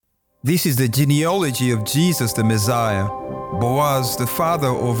This is the genealogy of Jesus the Messiah, Boaz, the father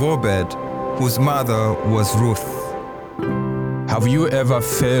of Obed, whose mother was Ruth. Have you ever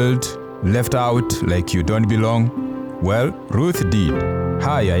felt left out, like you don't belong? Well, Ruth did.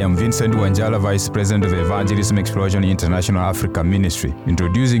 Hi, I am Vincent Wanjala, Vice President of Evangelism Explosion International Africa Ministry,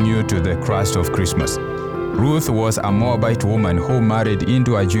 introducing you to the Christ of Christmas. Ruth was a Moabite woman who married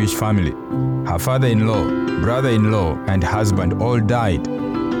into a Jewish family. Her father-in-law, brother-in-law, and husband all died,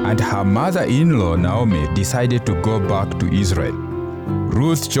 and her mother-in-law, Naomi, decided to go back to Israel.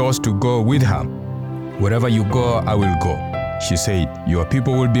 Ruth chose to go with her. "Wherever you go, I will go," she said. "Your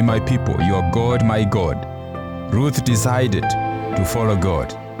people will be my people, your God, my God." Ruth decided to follow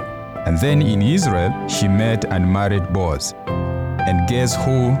God. And then in Israel, she met and married Boaz. And guess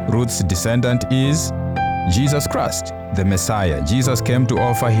who Ruth's descendant is? Jesus Christ, the Messiah. Jesus came to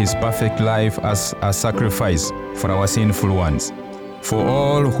offer his perfect life as a sacrifice for our sinful ones. For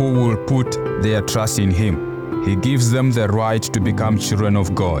all who will put their trust in him, he gives them the right to become children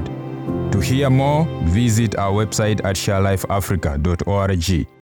of God. To hear more, visit our website at ShareLifeAfrica.org.